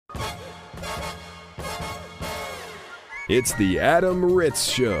It's the Adam Ritz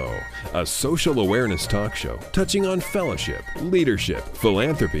Show, a social awareness talk show touching on fellowship, leadership,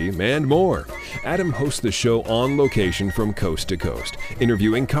 philanthropy, and more. Adam hosts the show on location from coast to coast,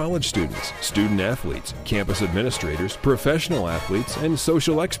 interviewing college students, student athletes, campus administrators, professional athletes, and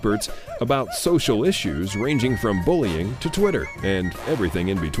social experts about social issues ranging from bullying to Twitter and everything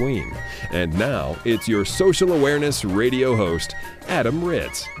in between. And now, it's your social awareness radio host, Adam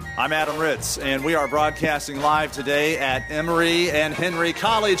Ritz. I'm Adam Ritz, and we are broadcasting live today at Emory and Henry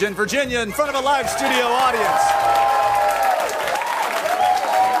College in Virginia in front of a live studio audience.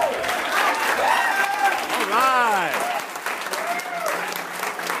 All right.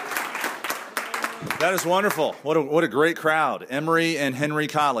 That is wonderful. What a great crowd. Emory and Henry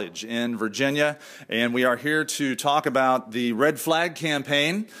College in Virginia, and we are here to talk about the Red Flag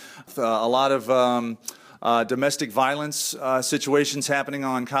campaign. A lot of domestic violence situations happening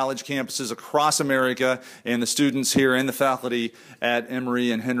on college campuses across America, and the students here and the faculty at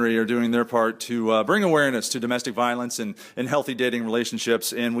Emory and Henry are doing their part to bring awareness to domestic violence and healthy dating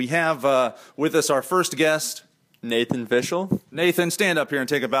relationships. And we have with us our first guest, Nathan Fischel. Nathan, stand up here and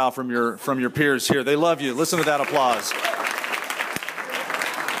take a bow from your peers here. They love you. Listen to that applause.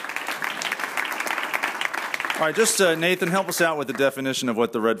 All right, just Nathan, help us out with the definition of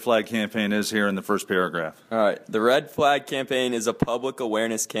what the Red Flag campaign is here in the first paragraph. All right, the Red Flag campaign is a public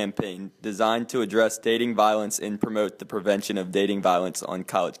awareness campaign designed to address dating violence and promote the prevention of dating violence on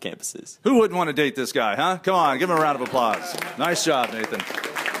college campuses. Who wouldn't want to date this guy, huh? Come on, give him a round of applause. Nice job, Nathan.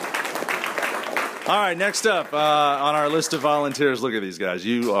 All right, next up on our list of volunteers, look at these guys.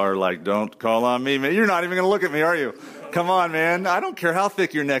 You are like, don't call on me, man. You're not even going to look at me, are you? Come on, man. I don't care how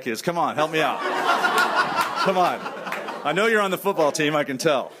thick your neck is. Come on, help me out. Come on. I know you're on the football team, I can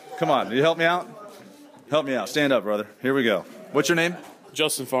tell. Come on, will you help me out? Help me out. Stand up, brother. Here we go. What's your name?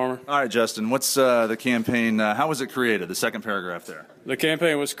 Justin Farmer. All right, Justin. What's the campaign? How was it created? The second paragraph there. The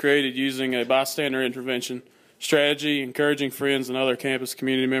campaign was created using a bystander intervention strategy, encouraging friends and other campus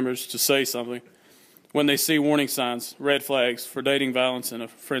community members to say something when they see warning signs, red flags for dating violence in a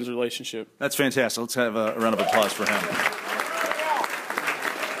friend's relationship. That's fantastic. Let's have a round of applause for him.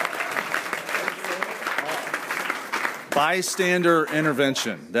 Bystander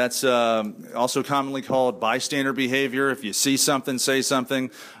intervention. That's also commonly called bystander behavior. If you see something, say something.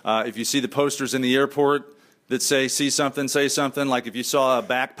 If you see the posters in the airport that say, see something, say something, like if you saw a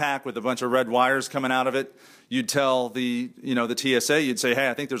backpack with a bunch of red wires coming out of it, you'd tell the TSA, you'd say, hey,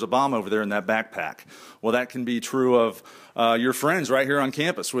 I think there's a bomb over there in that backpack. Well, that can be true of your friends right here on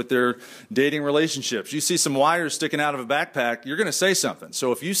campus with their dating relationships. You see some wires sticking out of a backpack, you're going to say something.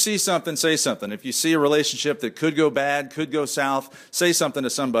 So if you see something, say something. If you see a relationship that could go bad, could go south, say something to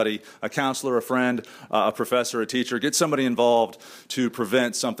somebody, a counselor, a friend, a professor, a teacher. Get somebody involved to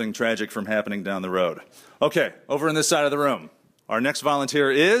prevent something tragic from happening down the road. Okay, over on this side of the room, our next volunteer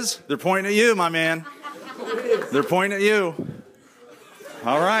is, they're pointing at you, my man. They're pointing at you.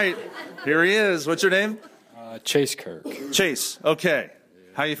 All right, here he is. What's your name? Chase Kirk. Chase, okay.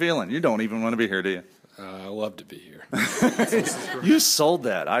 How you feeling? You don't even want to be here, do you? I love to be here. You sold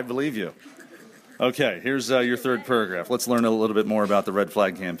that. I believe you. Okay, here's your third paragraph. Let's learn a little bit more about the Red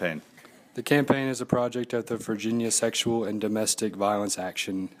Flag campaign. The campaign is a project of the Virginia Sexual and Domestic Violence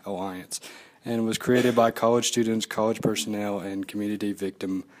Action Alliance and was created by college students, college personnel, and community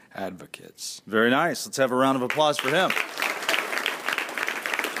victim advocates. Very nice. Let's have a round of applause for him.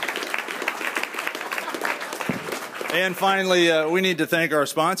 And finally, we need to thank our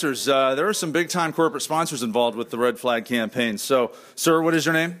sponsors. There are some big-time corporate sponsors involved with the Red Flag campaign. So, sir, what is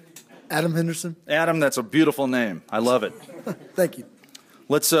your name? Adam Henderson. Adam, that's a beautiful name. I love it. Thank you.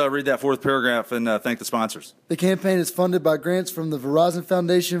 Let's read that fourth paragraph and thank the sponsors. The campaign is funded by grants from the Verizon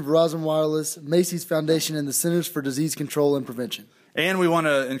Foundation, Verizon Wireless, Macy's Foundation, and the Centers for Disease Control and Prevention. And we want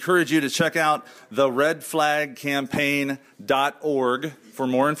to encourage you to check out the redflagcampaign.org for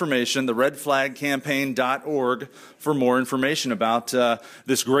more information, the redflagcampaign.org for more information about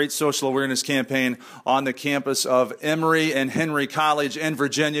this great social awareness campaign on the campus of Emory and Henry College in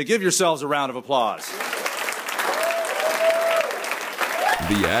Virginia. Give yourselves a round of applause.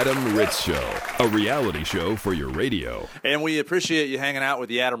 The Adam Ritz Show, a reality show for your radio. And we appreciate you hanging out with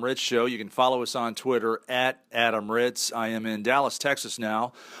the Adam Ritz Show. You can follow us on Twitter at Adam Ritz. I am in Dallas, Texas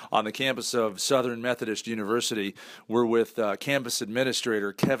now on the campus of Southern Methodist University. We're with campus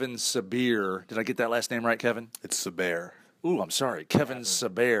administrator Kevin Saberre. Did I get that last name right, Kevin? It's Saberre. Ooh, I'm sorry. Kevin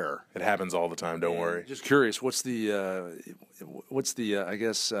Saberre. It happens all the time, don't worry. Just curious, what's the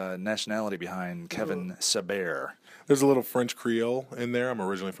nationality behind Kevin Saberre? There's a little French Creole in there. I'm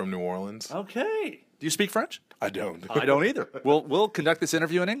originally from New Orleans. Okay. Do you speak French? I don't. I don't either. We'll conduct this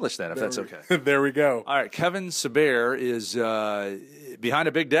interview in English then, if that's okay. There we go. All right, Kevin Saberre is behind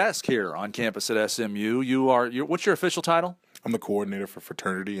a big desk here on campus at SMU. What's your official title? I'm the coordinator for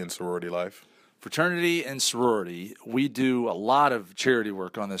Fraternity and Sorority Life. Fraternity and Sorority. We do a lot of charity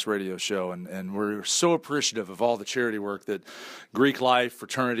work on this radio show, and we're so appreciative of all the charity work that Greek Life,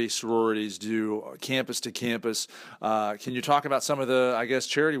 Fraternity, Sororities do campus to campus. Can you talk about some of the, I guess,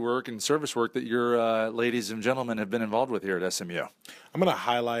 charity work and service work that your ladies and gentlemen have been involved with here at SMU? I'm going to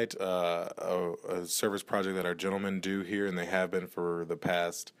highlight a service project that our gentlemen do here, and they have been for the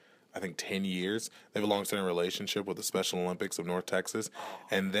past, I think, 10 years. They have a long-standing relationship with the Special Olympics of North Texas,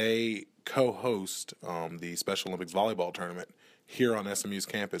 and they co-host the Special Olympics volleyball tournament here on SMU's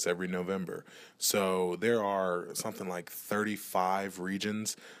campus every November. So there are something like 35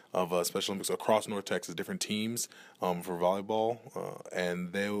 regions of Special Olympics across North Texas, different teams for volleyball,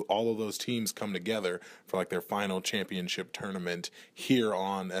 and all of those teams come together for like their final championship tournament here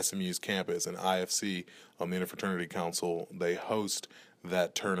on SMU's campus. And IFC, the Interfraternity Council, they host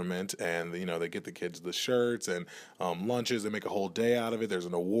that tournament, and they get the kids the shirts and lunches. They make a whole day out of it. There's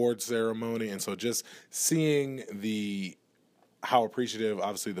an award ceremony, and so just seeing how appreciative,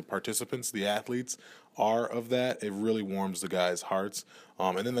 obviously, the participants, the athletes, are of that, it really warms the guys' hearts.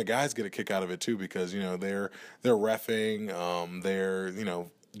 And then the guys get a kick out of it too, because they're reffing, they're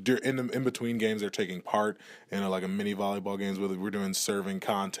in between games, they're taking part in like a mini volleyball games with it. We're doing serving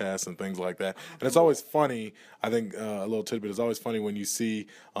contests and things like that. And it's always funny. I think a little tidbit is always funny when you see,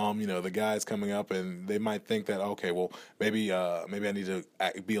 the guys coming up and they might think that, okay, well, maybe I need to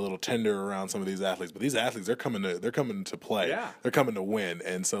be a little tender around some of these athletes. But these athletes, they're coming to play. Yeah. They're coming to win.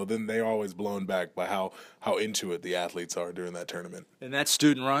 And so then they're always blown back by how into it the athletes are during that tournament. And that's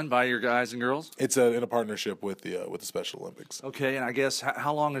student run by your guys and girls? It's in a partnership with the Special Olympics. Okay, and I guess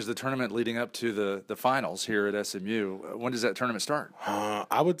how long is the tournament leading up to the finals here at SMU? When does that tournament start?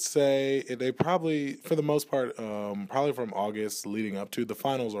 I would say they probably, for the most part, probably from August leading up to. The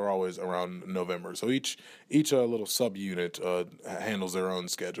finals are always around November. So each little subunit handles their own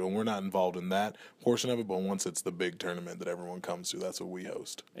schedule. And we're not involved in that portion of it, but once it's the big tournament that everyone comes to, that's what we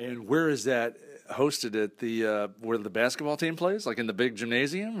host. And where is that hosted? At the where the basketball team plays, like in the big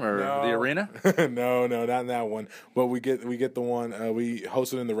gymnasium or the arena? No, not in that one. But we get the one we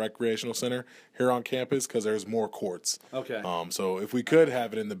host it in the recreational center here on campus because there's more courts. Okay. So if we could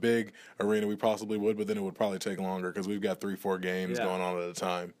have it in the big arena, we possibly would, but then it would probably take longer because we've got 3-4 games going on at a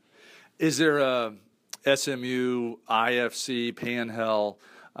time. Is there a SMU IFC Panhell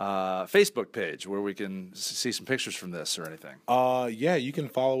Facebook page where we can see some pictures from this or anything? Yeah, you can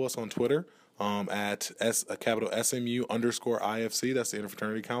follow us on Twitter at capital SMU_IFC. That's the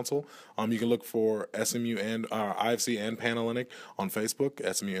Interfraternity Council. You can look for SMU and IFC and Panhellenic on Facebook,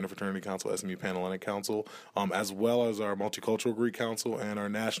 SMU Interfraternity Council, SMU Panhellenic Council, as well as our Multicultural Greek Council and our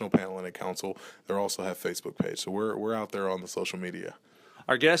National Panhellenic Council. They also have Facebook page. So we're out there on the social media.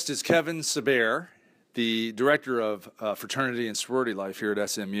 Our guest is Kevin Saberre, the director of Fraternity and Sorority Life here at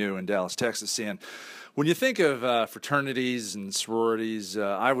SMU in Dallas, Texas. And when you think of fraternities and sororities,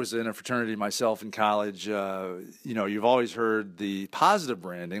 I was in a fraternity myself in college. You've always heard the positive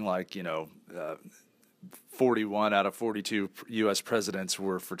branding, like, 41 out of 42 U.S. presidents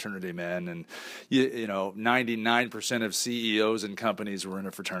were fraternity men, and 99% of CEOs and companies were in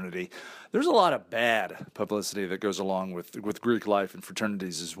a fraternity. There's a lot of bad publicity that goes along with Greek life and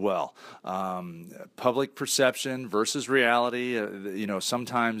fraternities as well. Public perception versus reality.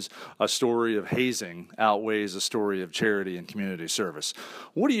 Sometimes a story of hazing outweighs a story of charity and community service.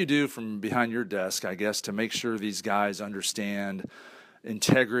 What do you do from behind your desk, I guess, to make sure these guys understand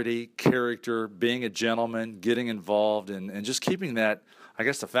integrity, character, being a gentleman, getting involved, and just keeping that, I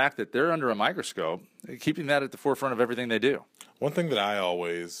guess, the fact that they're under a microscope, keeping that at the forefront of everything they do? One thing that I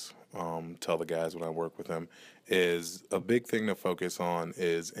always tell the guys when I work with them is a big thing to focus on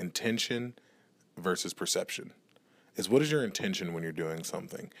is intention versus perception. Is what is your intention when you're doing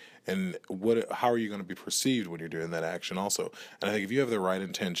something, and how are you going to be perceived when you're doing that action also? And I think if you have the right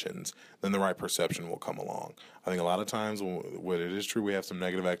intentions, then the right perception will come along. I think a lot of times when it is true we have some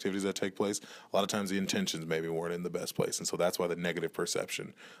negative activities that take place, a lot of times the intentions maybe weren't in the best place, and so that's why the negative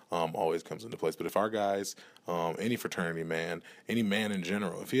perception always comes into place. But if our guys, any fraternity man, any man in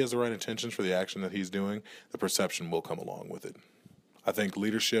general, if he has the right intentions for the action that he's doing, the perception will come along with it. I think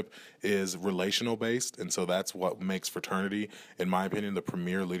leadership is relational based, and so that's what makes fraternity, in my opinion, the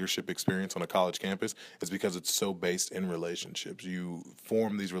premier leadership experience on a college campus, is because it's so based in relationships. You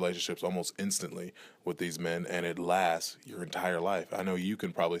form these relationships almost instantly with these men, and it lasts your entire life. I know you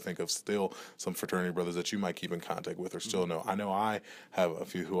can probably think of still some fraternity brothers that you might keep in contact with or still know. I know I have a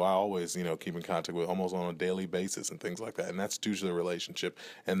few who I always, keep in contact with almost on a daily basis and things like that, and that's due to the relationship.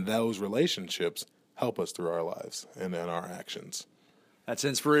 And those relationships help us through our lives and in our actions. That's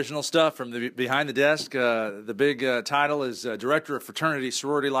inspirational stuff from the behind the desk. The big title is Director of Fraternity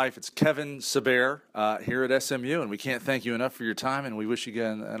Sorority Life. It's Kevin Saberre here at SMU, and we can't thank you enough for your time, and we wish you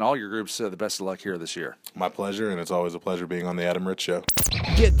and all your groups the best of luck here this year. My pleasure, and it's always a pleasure being on the Adam Ritz Show.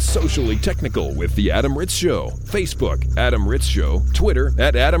 Get socially technical with the Adam Ritz Show. Facebook, Adam Ritz Show. Twitter,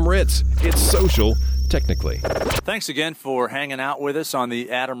 @Adam Ritz. It's social technically. Thanks again for hanging out with us on the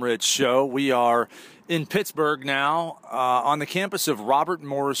Adam Ritz Show. We are in Pittsburgh now on the campus of Robert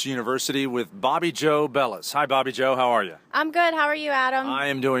Morris University with Bobby Joe Bellis. Hi, Bobby Joe. How are you? I'm good. How are you, Adam? I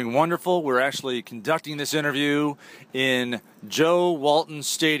am doing wonderful. We're actually conducting this interview in Joe Walton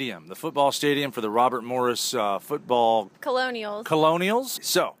Stadium, the football stadium for the Robert Morris football Colonials.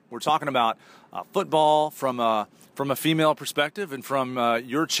 So we're talking about football from a female perspective, and from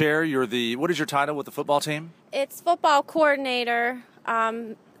your chair, what is your title with the football team? It's football coordinator.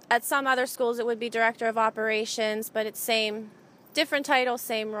 At some other schools, it would be director of operations, but it's different title,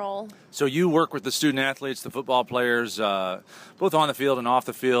 same role. So you work with the student athletes, the football players, both on the field and off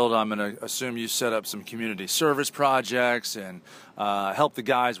the field. I'm going to assume you set up some community service projects and help the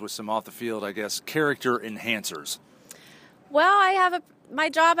guys with some off the field, I guess, character enhancers. Well, my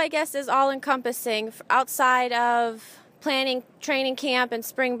job, I guess, is all-encompassing. Outside of planning training camp and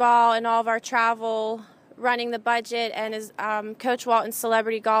spring ball and all of our travel, running the budget, and as Coach Walton's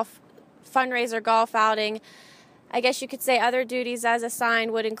celebrity golf fundraiser golf outing, I guess you could say other duties as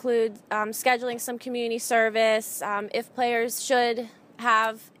assigned would include scheduling some community service. If players should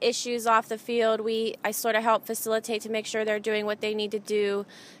have issues off the field, I sort of help facilitate to make sure they're doing what they need to do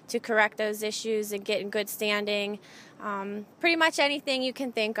to correct those issues and get in good standing. Pretty much anything you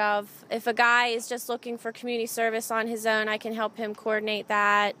can think of. If a guy is just looking for community service on his own, I can help him coordinate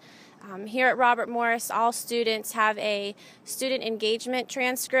that. Here at Robert Morris, all students have a student engagement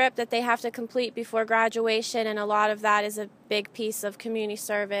transcript that they have to complete before graduation, and a lot of that is a big piece of community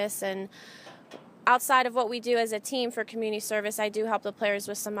service. And outside of what we do as a team for community service, I do help the players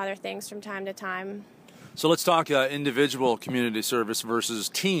with some other things from time to time. So let's talk individual community service versus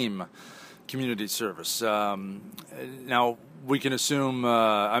team community service. Now, we can assume,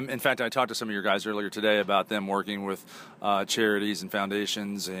 in fact, I talked to some of your guys earlier today about them working with charities and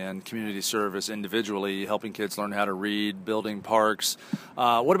foundations and community service individually, helping kids learn how to read, building parks.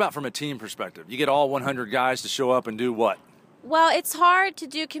 What about from a team perspective? You get all 100 guys to show up and do what? Well, it's hard to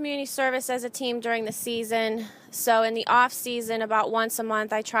do community service as a team during the season. So in the off season, about once a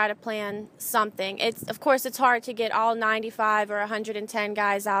month, I try to plan something. Of course, it's hard to get all 95 or 110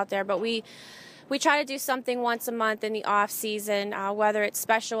 guys out there, but we try to do something once a month in the off season, whether it's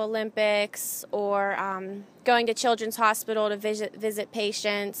Special Olympics or going to Children's Hospital to visit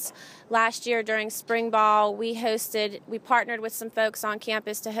patients. Last year during spring ball, we partnered with some folks on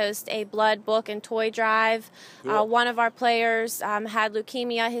campus to host a blood, book, and toy drive. Cool. One of our players had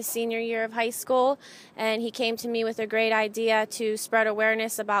leukemia his senior year of high school, and he came to me with a great idea to spread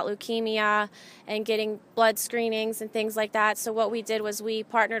awareness about leukemia and getting blood screenings and things like that. So what we did was we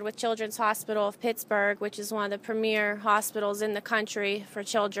partnered with Children's Hospital of Pittsburgh, which is one of the premier hospitals in the country for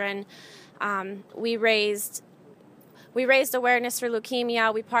children. We raised awareness for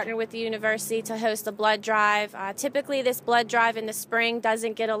leukemia. We partnered with the university to host a blood drive. Typically, this blood drive in the spring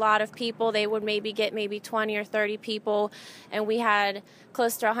doesn't get a lot of people. They would get 20 or 30 people, and we had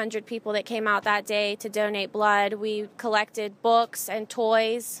close to 100 people that came out that day to donate blood. We collected books and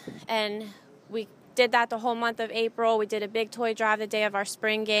toys, and we did that the whole month of April. We did a big toy drive the day of our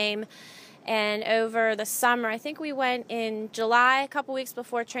spring game. And over the summer, I think we went in July, a couple weeks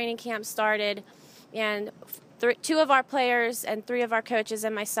before training camp started, and two of our players and three of our coaches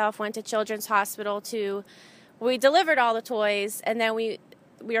and myself went to Children's Hospital we delivered all the toys, and then we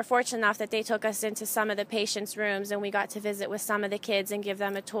were fortunate enough that they took us into some of the patients' rooms, and we got to visit with some of the kids and give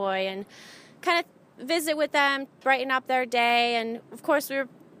them a toy and kind of visit with them, brighten up their day. And of course, we were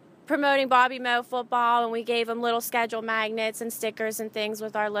promoting Bobby Moe football, and we gave them little schedule magnets and stickers and things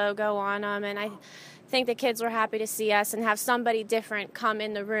with our logo on them. And I think the kids were happy to see us and have somebody different come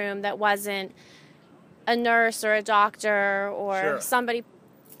in the room that wasn't a nurse or a doctor or somebody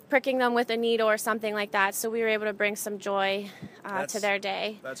pricking them with a needle or something like that. So we were able to bring some joy to their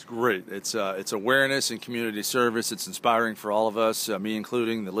day. That's great. It's awareness and community service. It's inspiring for all of us, me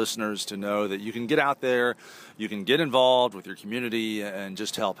including the listeners, to know that you can get out there, you can get involved with your community and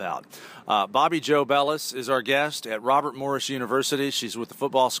just help out. Bobby Jo Bellis is our guest at Robert Morris University. She's with the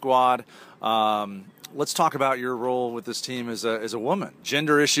football squad. Let's talk about your role with this team as a woman.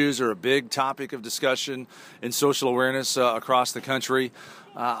 Gender issues are a big topic of discussion in social awareness across the country.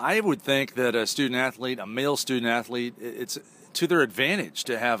 I would think that a male student athlete, it's to their advantage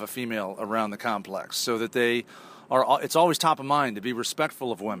to have a female around the complex so that it's always top of mind to be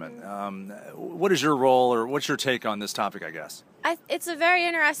respectful of women. What is your role, or what's your take on this topic, I guess? It's a very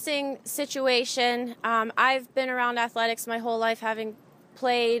interesting situation. I've been around athletics my whole life, having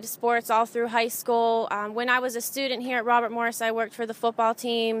played sports all through high school. When I was a student here at Robert Morris, I worked for the football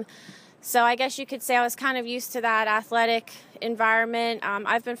team. So I guess you could say I was kind of used to that athletic environment.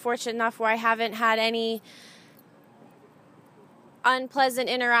 I've been fortunate enough where I haven't had any unpleasant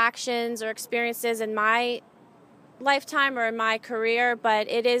interactions or experiences in my lifetime or in my career, but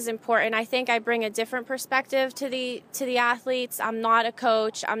it is important. I think I bring a different perspective to the athletes. I'm not a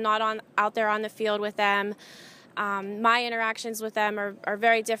coach. I'm not out there on the field with them. My interactions with them are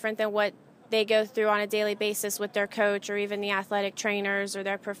very different than what they go through on a daily basis with their coach or even the athletic trainers or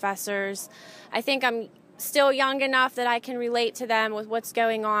their professors. I think I'm still young enough that I can relate to them with what's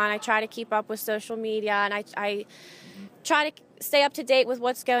going on. I try to keep up with social media, and I try to stay up to date with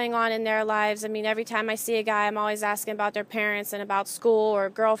what's going on in their lives. I mean, every time I see a guy, I'm always asking about their parents and about school or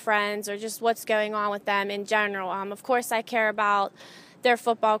girlfriends or just what's going on with them in general. Of course, I care about their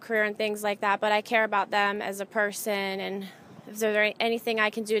football career and things like that, but I care about them as a person, and if there's anything I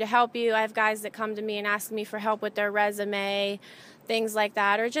can do to help you. I have guys that come to me and ask me for help with their resume, things like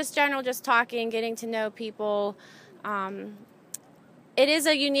that, or just talking, getting to know people. It is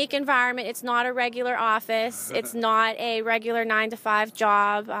a unique environment. It's not a regular office. It's not a regular 9-to-5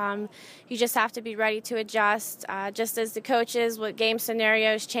 job. You just have to be ready to adjust. Just as the coaches, with game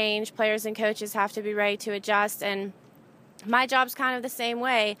scenarios change, players and coaches have to be ready to adjust, and my job's kind of the same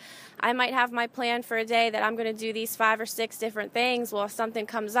way. I might have my plan for a day that I'm going to do these 5 or 6 different things. Well, if something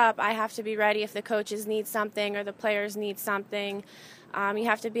comes up, I have to be ready if the coaches need something or the players need something. You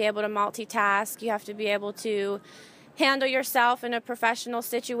have to be able to multitask. You have to be able to handle yourself in a professional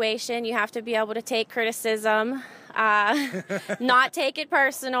situation. You have to be able to take criticism, not take it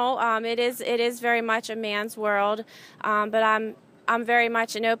personal. It is very much a man's world, but I'm very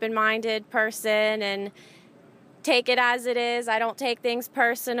much an open-minded person and take it as it is. I don't take things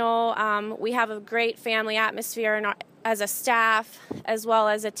personal. We have a great family atmosphere as a staff as well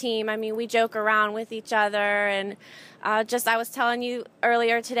as a team. I mean, we joke around with each other, and I was telling you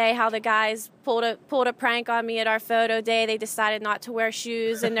earlier today how the guys pulled a prank on me at our photo day. They decided not to wear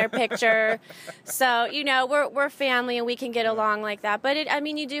shoes in their picture. So, we're family and we can get along like that. But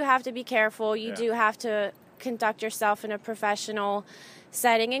you do have to be careful. You do have to conduct yourself in a professional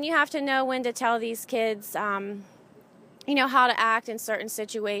setting, and you have to know when to tell these kids how to act in certain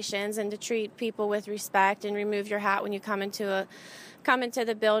situations and to treat people with respect and remove your hat when you come into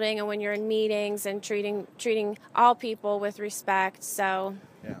the building and when you're in meetings, and treating all people with respect. So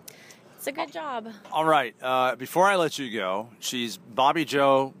it's a good job. All right. Before I let you go, she's Bobby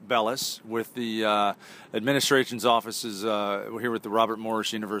Jo Bellis with the administration's offices here with the Robert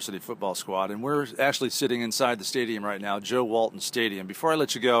Morris University football squad, and we're actually sitting inside the stadium right now, Joe Walton Stadium. Before I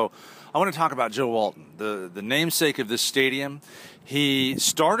let you go, I want to talk about Joe Walton, the namesake of this stadium. He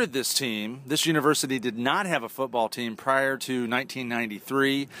started this team. This university did not have a football team prior to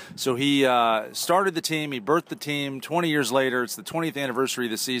 1993, so he started the team. He birthed the team. 20 years later, it's the 20th anniversary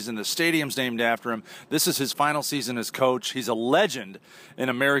of the season. The stadium's named after him. This is his final season as coach. He's a legend in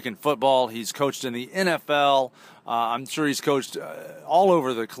American football. He's coached in the NFL. I'm sure he's coached all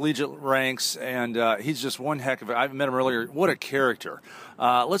over the collegiate ranks, and he's just one heck of a... I met him earlier. What a character.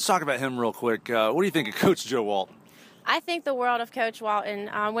 Let's talk about him real quick. What do you think of Coach Joe Walton? I think the world of Coach Walton.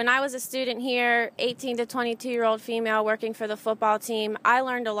 When I was a student here, 18 to 22-year-old female working for the football team, I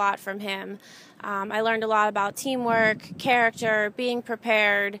learned a lot from him. I learned a lot about teamwork, character, being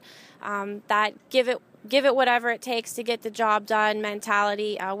prepared, that give it whatever it takes to get the job done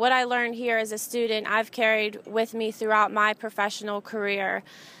mentality. What I learned here as a student, I've carried with me throughout my professional career.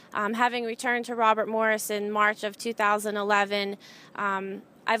 Having returned to Robert Morris in March of 2011,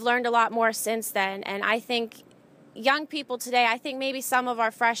 I've learned a lot more since then, and I think young people today, I think maybe some of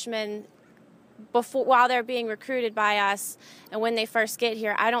our freshmen while they're being recruited by us and when they first get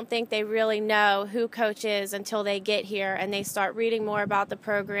here, I don't think they really know who Coach is until they get here and they start reading more about the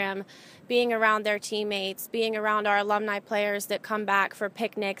program, being around their teammates, being around our alumni players that come back for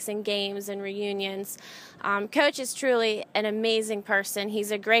picnics and games and reunions. Coach is truly an amazing person.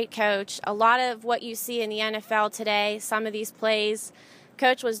 He's a great coach. A lot of what you see in the NFL today, some of these plays,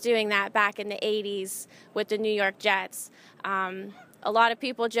 Coach was doing that back in the 80s with the New York Jets. A lot of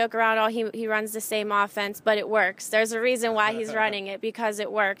people joke around, he runs the same offense, but it works. There's a reason why he's running it, because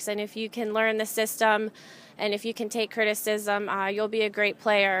it works. And if you can learn the system and if you can take criticism, you'll be a great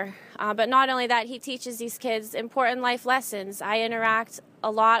player. But not only that, he teaches these kids important life lessons. I interact a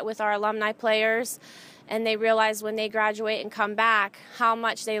lot with our alumni players, and they realize when they graduate and come back how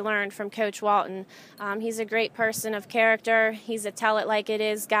much they learned from Coach Walton. He's a great person of character. He's a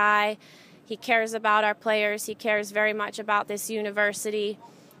tell-it-like-it-is guy. He cares about our players. He cares very much about this university.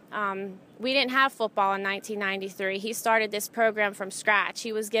 We didn't have football in 1993. He started this program from scratch.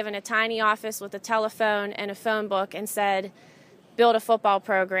 He was given a tiny office with a telephone and a phone book and said, build a football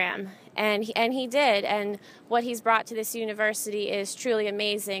program. And he did. And what he's brought to this university is truly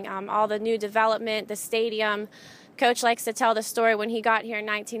amazing. All the new development, the stadium. Coach likes to tell the story when he got here in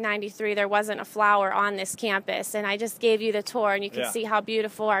 1993, there wasn't a flower on this campus. And I just gave you the tour, and you can see how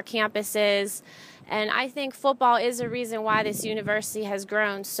beautiful our campus is. And I think football is a reason why this university has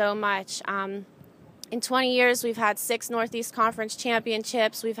grown so much. In 20 years, we've had 6 Northeast Conference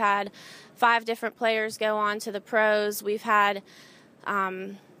championships. We've had 5 different players go on to the pros. We've had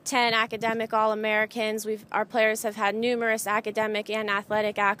 10 academic All-Americans. Our players have had numerous academic and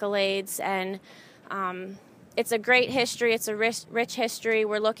athletic accolades. And it's a great history. It's a rich history.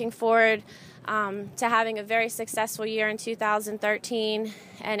 We're looking forward to having a very successful year in 2013.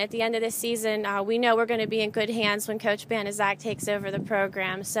 And at the end of this season, we know we're going to be in good hands when Coach Banaszak takes over the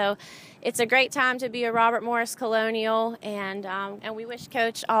program. So it's a great time to be a Robert Morris Colonial, and we wish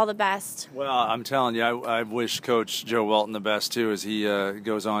Coach all the best. Well, I'm telling you, I wish Coach Joe Welton the best, too, as he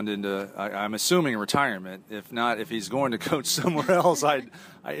goes on into, I'm assuming, retirement. If not, if he's going to coach somewhere else,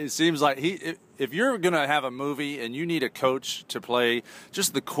 it seems like if you're going to have a movie and you need a coach to play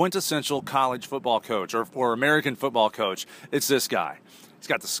just the quintessential college football coach or American football coach, it's this guy. He's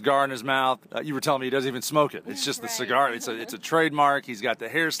got the cigar in his mouth. You were telling me he doesn't even smoke it. It's just the cigar. It's a trademark. He's got the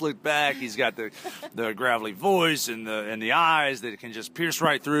hair slicked back. He's got the gravelly voice and the eyes that can just pierce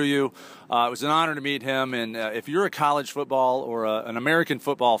right through you. It was an honor to meet him. And if you're a college football or an American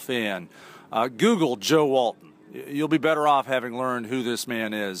football fan, Google Joe Walton. You'll be better off having learned who this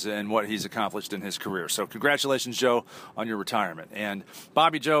man is and what he's accomplished in his career. So congratulations, Joe, on your retirement. And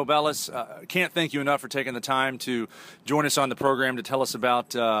Bobby Joe Bellis, can't thank you enough for taking the time to join us on the program to tell us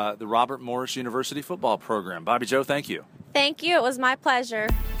about the Robert Morris University football program. Bobby Joe, thank you. Thank you. It was my pleasure.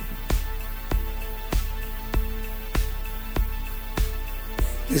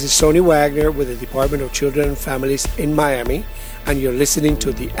 This is Sonny Wagner with the Department of Children and Families in Miami, and you're listening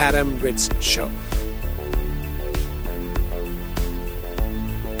to The Adam Ritz Show.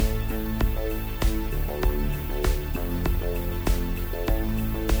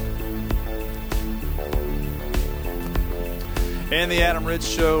 And the Adam Ritz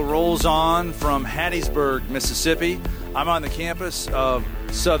Show rolls on from Hattiesburg, Mississippi. I'm on the campus of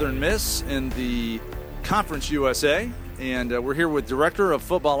Southern Miss in the Conference USA, and we're here with Director of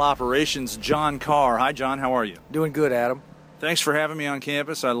Football Operations, John Carr. Hi, John. How are you? Doing good, Adam. Thanks for having me on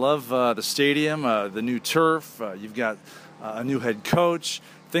campus. I love the stadium, the new turf. You've got a new head coach.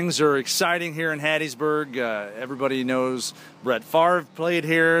 Things are exciting here in Hattiesburg. Everybody knows Brett Favre played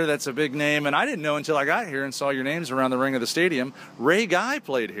here. That's a big name. And I didn't know until I got here and saw your names around the ring of the stadium. Ray Guy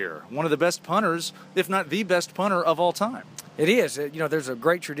played here, one of the best punters, if not the best punter of all time. It is. There's a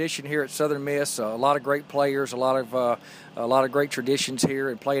great tradition here at Southern Miss. A lot of great players, a lot of great traditions here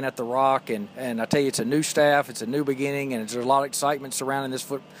and playing at the Rock. And I tell you, it's a new staff, it's a new beginning, and there's a lot of excitement surrounding this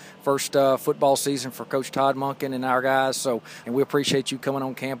first football season for Coach Todd Monken and our guys. And we appreciate you coming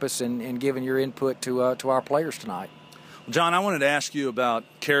on campus and giving your input to our players tonight. John, I wanted to ask you about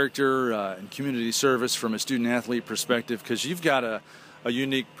character and community service from a student-athlete perspective, because you've got a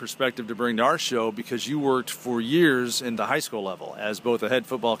unique perspective to bring to our show, because you worked for years in the high school level as both a head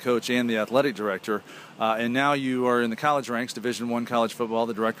football coach and the athletic director, and now you are in the college ranks, Division I college football,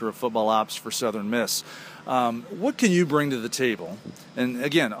 the director of football ops for Southern Miss. What can you bring to the table? And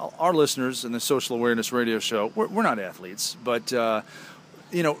again, our listeners in the Social Awareness Radio Show, we're not athletes, but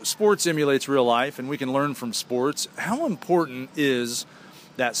sports emulates real life, and we can learn from sports. How important is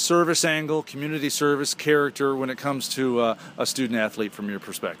that service angle, community service character when it comes to a student athlete from your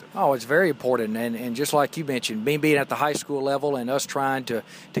perspective? Oh, it's very important, and just like you mentioned, me being at the high school level and us trying to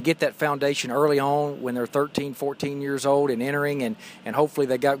get that foundation early on when they're 13, 14 years old and entering, and hopefully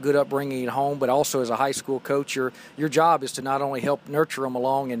they got good upbringing at home, but also as a high school coach, your job is to not only help nurture them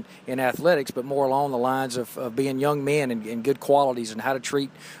along in athletics, but more along the lines of being young men and good qualities and how to treat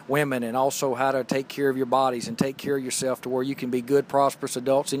women, and also how to take care of your bodies and take care of yourself to where you can be good, prosperous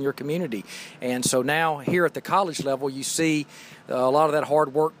adults in your community. And so now here at the college level, you see a lot of that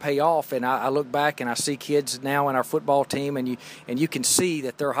hard work pay off, and I look back and I see kids now in our football team, and you can see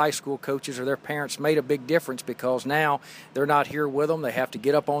that their high school coaches or their parents made a big difference, because now they're not here with them. They have to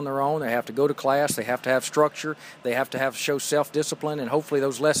get up on their own. They have to go to class. They have to have structure. They have to show self-discipline, and hopefully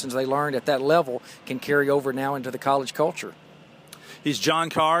those lessons they learned at that level can carry over now into the college culture. He's John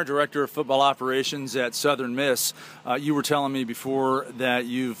Carr, Director of Football Operations at Southern Miss. You were telling me before that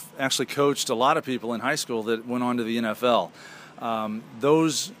you've actually coached a lot of people in high school that went on to the NFL.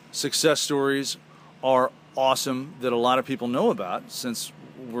 Those success stories are awesome that a lot of people know about, since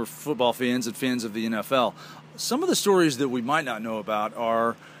we're football fans and fans of the NFL. Some of the stories that we might not know about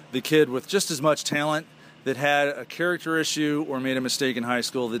are the kid with just as much talent that had a character issue or made a mistake in high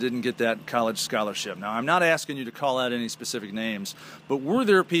school that didn't get that college scholarship. Now, I'm not asking you to call out any specific names, but were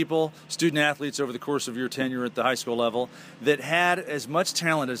there people, student athletes over the course of your tenure at the high school level, that had as much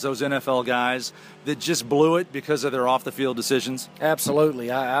talent as those NFL guys that just blew it because of their off-the-field decisions? Absolutely.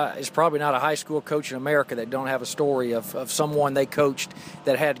 It's probably not a high school coach in America that don't have a story of someone they coached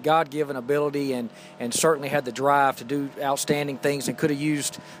that had God-given ability and certainly had the drive to do outstanding things and could have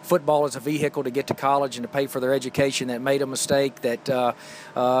used football as a vehicle to get to college and to pay for their education, that made a mistake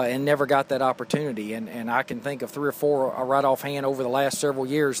and never got that opportunity. And I can think of 3 or 4 right offhand over the last several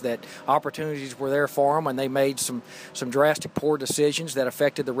years that opportunities were there for them, and they made some drastic poor decisions that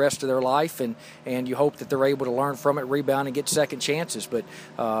affected the rest of their life. And you hope that they're able to learn from it, rebound, and get second chances. But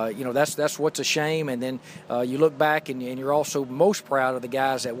that's what's a shame. And then you look back and you're also most proud of the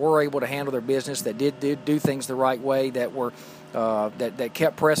guys that were able to handle their business, that did do things the right way, that were that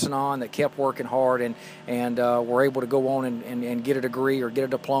kept pressing on, that kept working hard, and were able to go on and get a degree or get a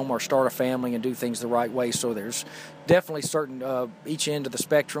diploma or start a family and do things the right way. So there's definitely certain each end of the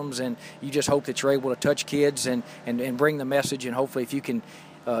spectrums, and you just hope that you're able to touch kids and bring the message, and hopefully if you can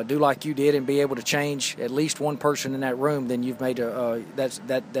do like you did and be able to change at least one person in that room, then you've made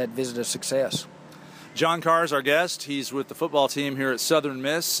that visit a success. John Carr is our guest. He's with the football team here at Southern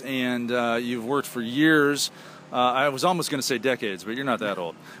Miss, and you've worked for years. I was almost going to say decades, but you're not that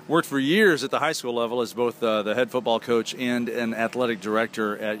old. Worked for years at the high school level as both the head football coach and an athletic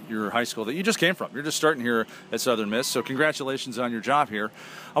director at your high school that you just came from. You're just starting here at Southern Miss, so congratulations on your job here.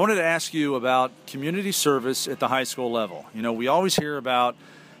 I wanted to ask you about community service at the high school level. You know, we always hear about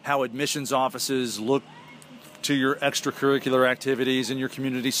how admissions offices look to your extracurricular activities and your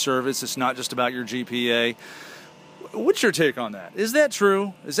community service. It's not just about your GPA. What's your take on that? Is that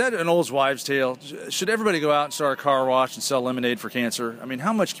true? Is that an old wives' tale? Should everybody go out and start a car wash and sell lemonade for cancer? I mean,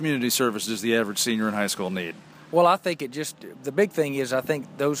 how much community service does the average senior in high school need? Well, I think the big thing is I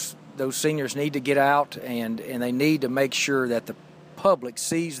think those seniors need to get out and they need to make sure that the public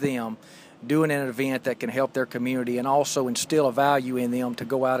sees them doing an event that can help their community and also instill a value in them to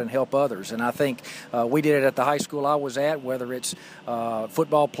go out and help others. And I think we did it at the high school I was at, whether it's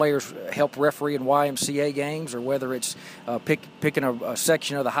football players help referee in YMCA games, or whether it's picking a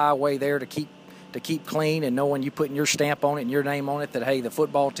section of the highway there to keep clean, and knowing you putting your stamp on it and your name on it, that hey, the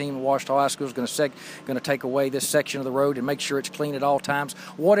football team at Washita High School is going to take away this section of the road and make sure it's clean at all times.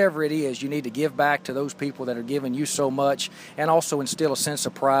 Whatever it is, you need to give back to those people that are giving you so much, and also instill a sense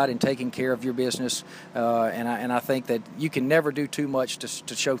of pride in taking care of your business. And I think that you can never do too much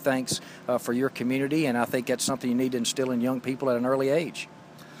to show thanks for your community, and I think that's something you need to instill in young people at an early age.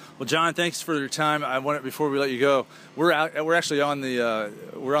 Well, John, thanks for your time. I wanted, before we let you go, we're actually on the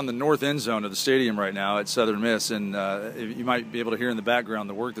north end zone of the stadium right now at Southern Miss, and you might be able to hear in the background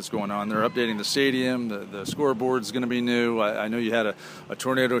the work that's going on. They're updating the stadium. The scoreboard is going to be new. I know you had a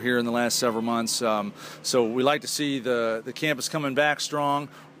tornado here in the last several months, so we like to see the campus coming back strong.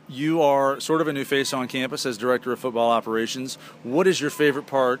 You are sort of a new face on campus as Director of Football Operations. What is your favorite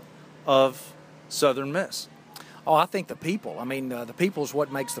part of Southern Miss? Oh, I think the people. I mean, the people is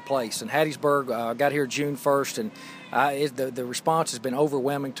what makes the place. And Hattiesburg got here June 1st, The response has been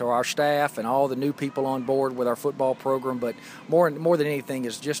overwhelming to our staff and all the new people on board with our football program. But more than anything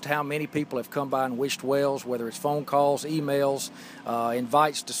is just how many people have come by and wished wells, whether it's phone calls, emails,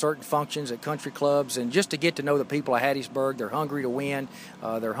 invites to certain functions at country clubs, and just to get to know the people of Hattiesburg. They're hungry to win.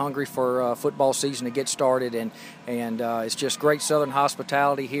 They're hungry for football season to get started, and it's just great Southern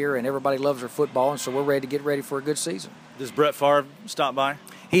hospitality here, and everybody loves their football, and so we're ready to get ready for a good season. Does Brett Favre stop by?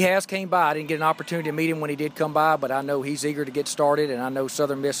 He has came by. I didn't get an opportunity to meet him when he did come by, but I know he's eager to get started, and I know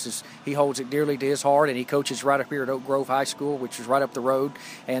Southern Miss he holds it dearly to his heart, and he coaches right up here at Oak Grove High School, which is right up the road.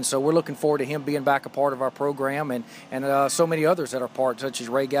 And so we're looking forward to him being back a part of our program, and so many others that are part, such as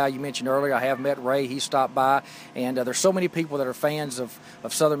Ray Guy you mentioned earlier. I have met Ray. He stopped by, and there's so many people that are fans of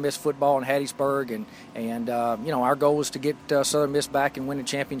Southern Miss football in Hattiesburg, and our goal is to get Southern Miss back and winning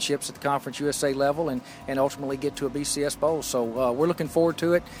championships at the Conference USA level, and ultimately get to a BCS Bowl. So we're looking forward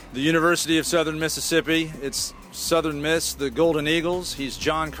to it. The University of Southern Mississippi, it's Southern Miss, the Golden Eagles. He's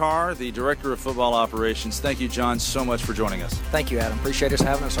John Carr, the Director of Football Operations. Thank you, John, so much for joining us. Thank you, Adam. Appreciate us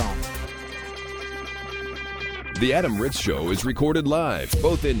having us on. The Adam Ritz Show is recorded live,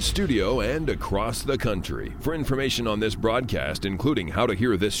 both in studio and across the country. For information on this broadcast, including how to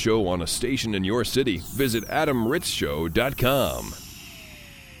hear this show on a station in your city, visit adamritzshow.com.